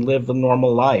vaccinated and live a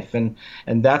normal life. And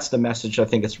that's the message I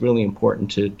think it's really important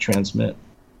to transmit.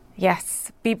 Yes,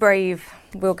 be brave.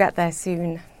 We'll get there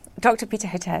soon. Dr. Peter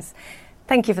Hotez,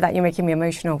 thank you for that. You're making me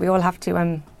emotional. We all have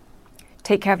to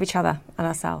take care of each other and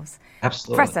ourselves.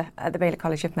 Absolutely. Professor at the Baylor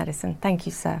College of Medicine. Thank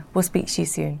you, sir. We'll speak to you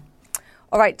soon.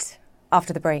 All right,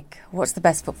 after the break, what's the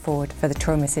best foot forward for the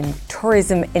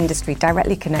tourism industry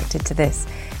directly connected to this?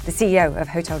 The CEO of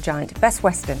hotel giant Best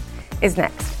Western is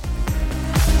next.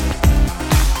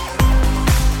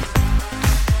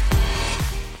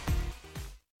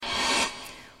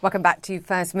 Welcome back to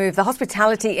First Move. The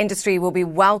hospitality industry will be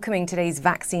welcoming today's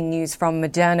vaccine news from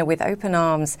Moderna with open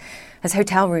arms as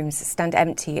hotel rooms stand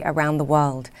empty around the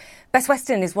world. Best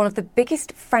Western is one of the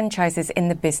biggest franchises in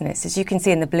the business. As you can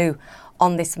see in the blue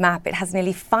on this map, it has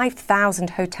nearly 5,000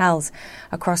 hotels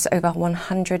across over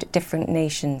 100 different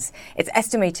nations. It's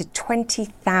estimated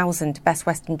 20,000 Best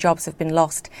Western jobs have been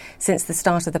lost since the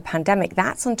start of the pandemic.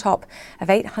 That's on top of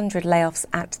 800 layoffs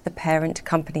at the parent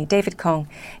company. David Kong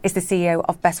is the CEO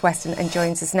of Best Western and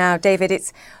joins us now. David,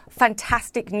 it's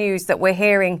fantastic news that we're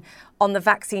hearing on the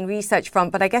vaccine research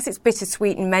front, but I guess it's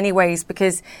bittersweet in many ways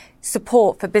because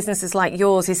support for businesses like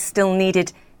yours is still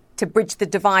needed to bridge the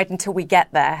divide until we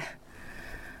get there.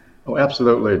 Oh,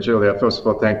 absolutely, Julia. First of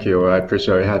all, thank you. I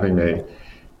appreciate having me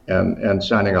and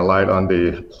shining a light on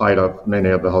the plight of many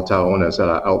of the hotel owners that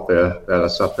are out there that are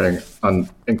suffering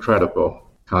incredible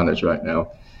carnage right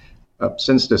now.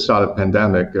 Since the start of the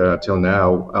pandemic till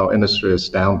now, our industry is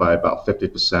down by about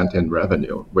 50% in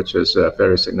revenue, which is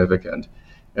very significant.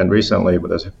 And recently,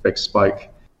 with a big spike,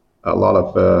 a lot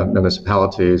of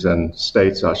municipalities and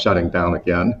states are shutting down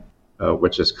again,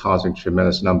 which is causing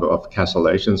tremendous number of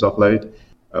cancellations of late,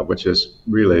 which is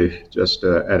really just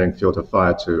adding fuel to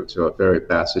fire to a very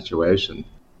bad situation.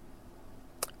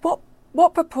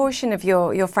 What proportion of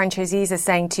your franchisees are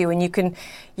saying to you, and you can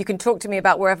talk to me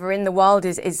about wherever in the world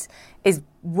is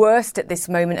worst at this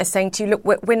moment, are saying to you, look,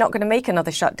 we're not going to make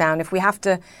another shutdown. If we have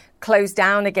to close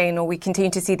down again or we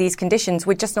continue to see these conditions,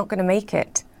 we're just not going to make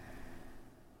it?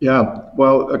 Yeah,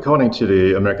 well, according to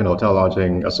the American Hotel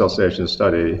Lodging Association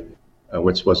study,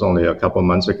 which was only a couple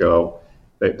months ago,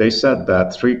 they said that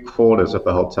 3/4 of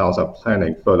the hotels are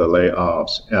planning further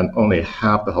layoffs, and only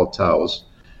half the hotels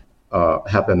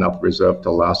have enough reserve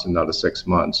to last another 6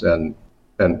 months, and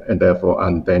therefore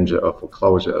in danger of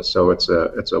foreclosure. So it's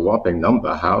a whopping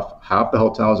number. Half the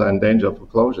hotels are in danger of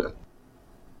foreclosure.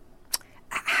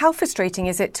 How frustrating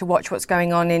is it to watch what's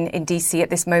going on in DC at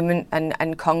this moment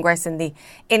and Congress and the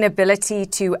inability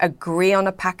to agree on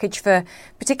a package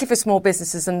particularly for small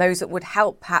businesses and those that would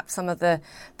help perhaps some of the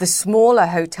smaller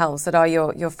hotels that are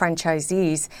your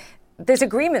franchisees? There's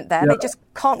agreement there. Yeah. They just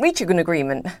can't reach an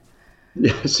agreement.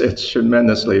 Yes, it's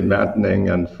tremendously maddening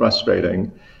and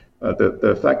frustrating.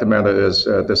 The fact of the matter is,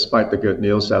 despite the good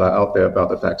news that are out there about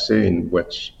the vaccine,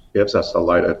 which gives us the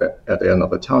light at the end of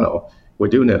the tunnel, we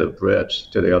do need a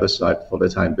bridge to the other side for the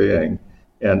time being.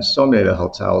 And so many of the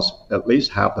hotels, at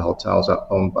least half the hotels, are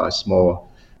owned by small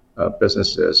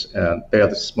businesses, and they are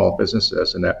the small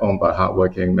businesses, and they're owned by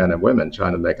hardworking men and women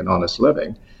trying to make an honest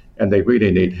living, and they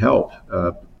really need help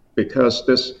because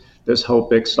this whole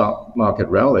big stock market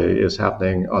rally is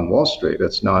happening on Wall Street.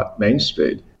 It's not Main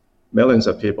Street. Millions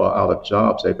of people are out of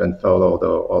jobs. They've been furloughed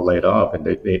or laid off, and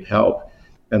they need help.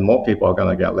 And more people are going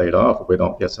to get laid off if we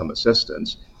don't get some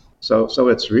assistance. So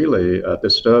it's really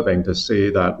disturbing to see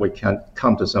that we can't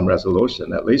come to some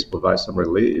resolution, at least provide some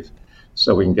relief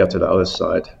so we can get to the other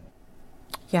side.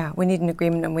 Yeah, we need an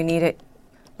agreement, and we need it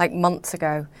like months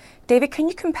ago. David, can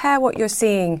you compare what you're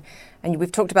seeing, and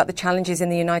we've talked about the challenges in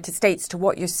the United States, to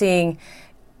what you're seeing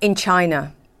in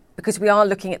China? Because we are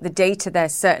looking at the data there,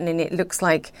 certainly, and it looks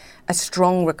like a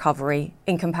strong recovery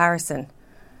in comparison.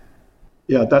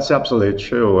 Yeah, that's absolutely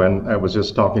true. And I was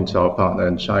just talking to our partner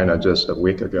in China just a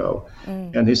week ago,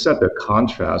 and he said the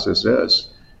contrast is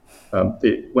this.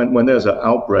 When there's an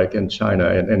outbreak in China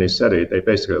in any city, they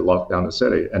basically lock down the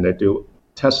city, and they do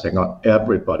testing on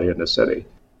everybody in the city.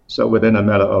 So within a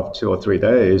matter of 2 or 3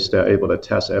 days, they're able to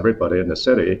test everybody in the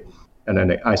city, and then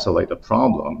they isolate the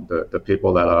problem. The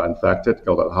people that are infected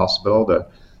go to the hospital,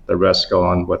 the rest go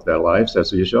on with their lives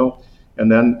as usual. And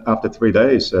then after 3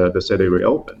 days, the city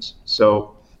reopens.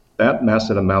 So that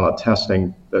massive amount of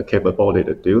testing, the capability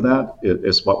to do that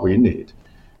is what we need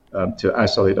to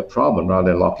isolate the problem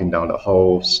rather than locking down the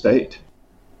whole state.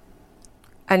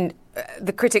 And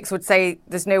the critics would say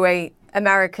there's no way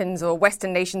Americans or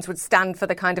Western nations would stand for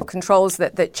the kind of controls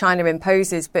that China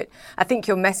imposes. But I think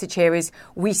your message here is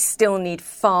we still need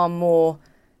far more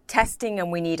testing,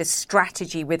 and we need a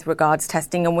strategy with regards to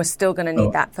testing, and we're still going to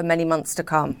need that for many months to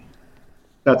come.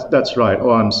 That's right.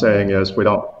 All I'm saying is we're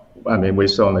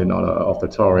certainly not an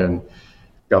authoritarian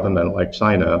government like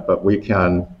China, but we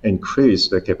can increase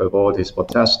the capabilities for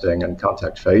testing and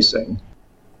contact tracing.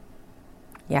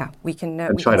 Yeah, we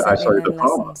can try to isolate the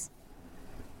problem.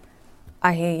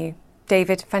 I hear you.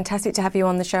 David, fantastic to have you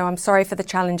on the show. I'm sorry for the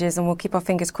challenges, and we'll keep our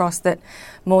fingers crossed that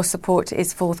more support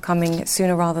is forthcoming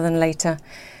sooner rather than later.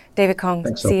 David Kong,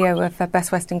 CEO of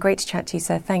Best Western, great to chat to you,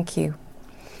 sir. Thank you.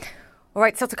 All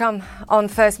right, still to come on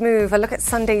First Move, a look at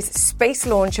Sunday's space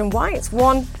launch and why it's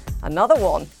another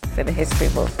one for the history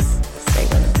books. Stay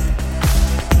with us.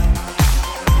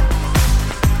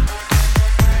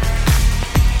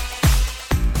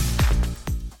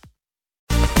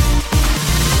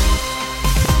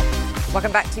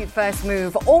 Welcome back to First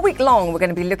Move. All week long, we're going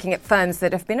to be looking at firms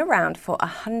that have been around for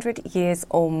 100 years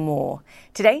or more.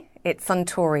 Today, it's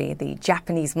Suntory, the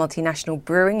Japanese multinational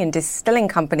brewing and distilling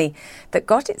company that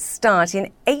got its start in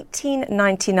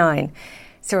 1899.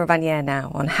 Cyril Vanier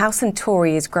now on how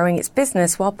Suntory is growing its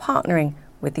business while partnering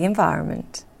with the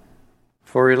environment.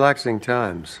 For relaxing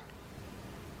times,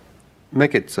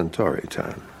 make it Suntory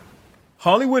time.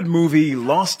 Hollywood movie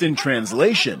Lost in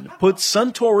Translation puts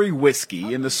Suntory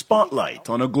whiskey in the spotlight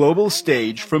on a global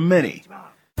stage for many.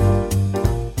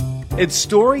 Its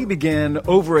story began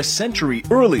over a century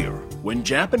earlier when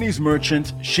Japanese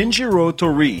merchant Shinjiro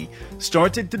Torii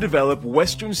started to develop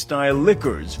Western-style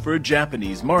liquors for a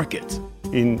Japanese market.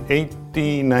 In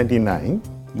 1899,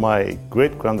 my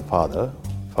great-grandfather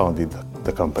founded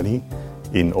the company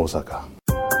in Osaka.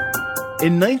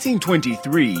 In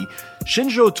 1923,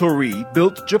 Shinjiro Torii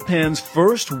built Japan's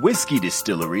first whiskey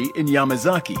distillery in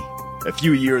Yamazaki. A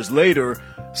few years later,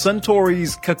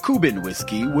 Suntory's Kakubin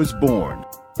whiskey was born.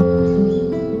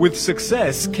 With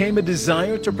success came a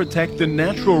desire to protect the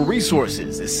natural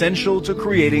resources essential to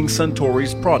creating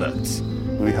Suntory's products.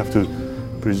 We have to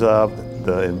preserve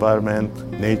the environment,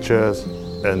 nature,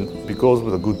 and because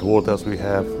of the good waters we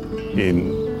have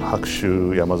in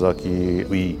Hakushu, Yamazaki,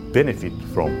 we benefit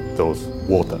from those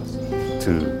waters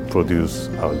to produce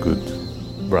our good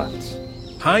brands.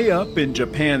 High up in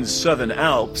Japan's southern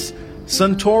Alps,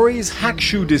 Suntory's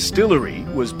Hakushu distillery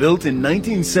was built in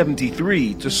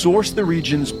 1973 to source the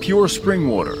region's pure spring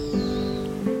water.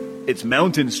 Its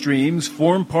mountain streams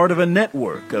form part of a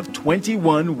network of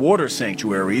 21 water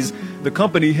sanctuaries the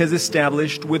company has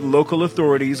established with local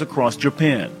authorities across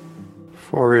Japan.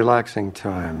 For relaxing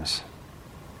times,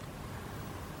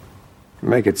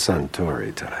 make it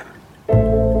Suntory time.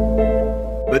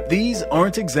 But these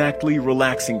aren't exactly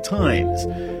relaxing times.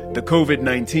 The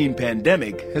COVID-19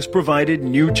 pandemic has provided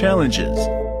new challenges.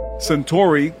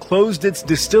 Suntory closed its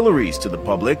distilleries to the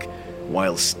public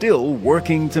while still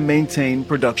working to maintain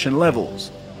production levels.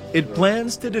 It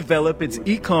plans to develop its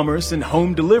e-commerce and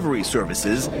home delivery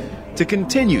services to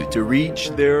continue to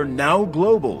reach their now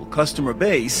global customer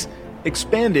base,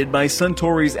 expanded by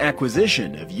Suntory's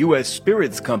acquisition of U.S.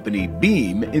 spirits company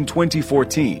Beam in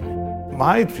 2014.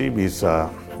 My dream is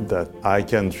that I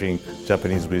can drink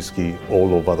Japanese whiskey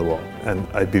all over the world, and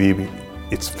I believe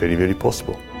it's very, very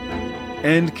possible.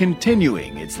 And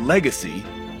continuing its legacy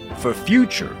for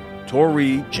future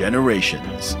Tory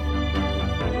generations.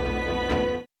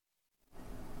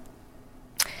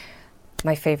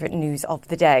 My favourite news of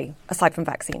the day, aside from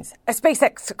vaccines. A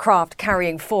SpaceX craft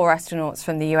carrying 4 astronauts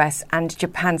from the US and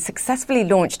Japan successfully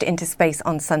launched into space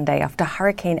on Sunday after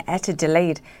Hurricane Eta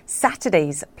delayed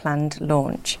Saturday's planned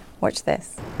launch. Watch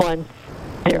this. 1,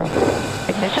 0.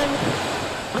 Ignition.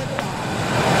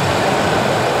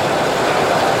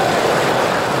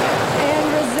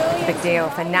 Big deal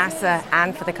for NASA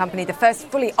and for the company. The first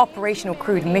fully operational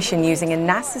crewed mission using a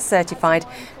NASA-certified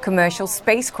commercial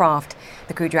spacecraft.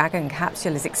 The Crew Dragon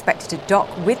capsule is expected to dock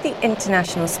with the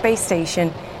International Space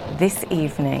Station this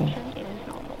evening.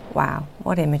 Wow,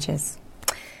 what images.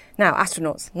 Now,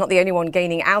 astronauts, not the only one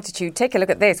gaining altitude. Take a look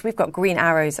at this. We've got green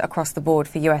arrows across the board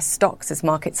for US stocks as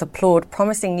markets applaud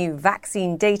promising new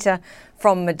vaccine data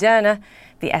from Moderna.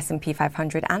 The S&P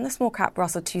 500 and the small cap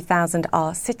Russell 2000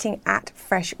 are sitting at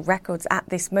fresh records at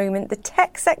this moment. The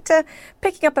tech sector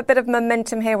picking up a bit of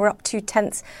momentum here. We're up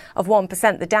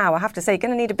 0.2%. The Dow, I have to say,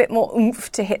 going to need a bit more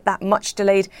oomph to hit that much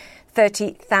delayed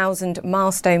 30,000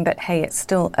 milestone. But hey, it's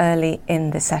still early in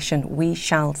the session. We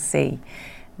shall see.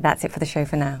 That's it for the show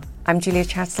for now. I'm Julia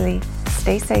Chatterley.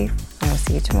 Stay safe and we'll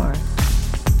see you tomorrow.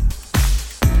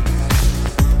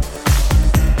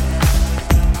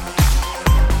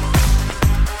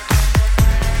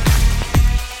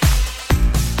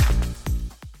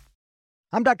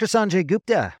 I'm Dr. Sanjay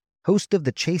Gupta, host of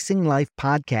the Chasing Life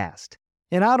podcast.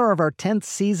 In honor of our 10th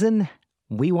season,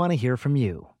 we want to hear from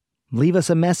you. Leave us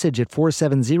a message at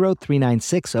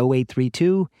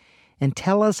 470-396-0832 and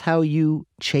tell us how you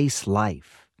chase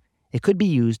life. It could be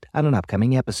used on an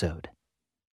upcoming episode.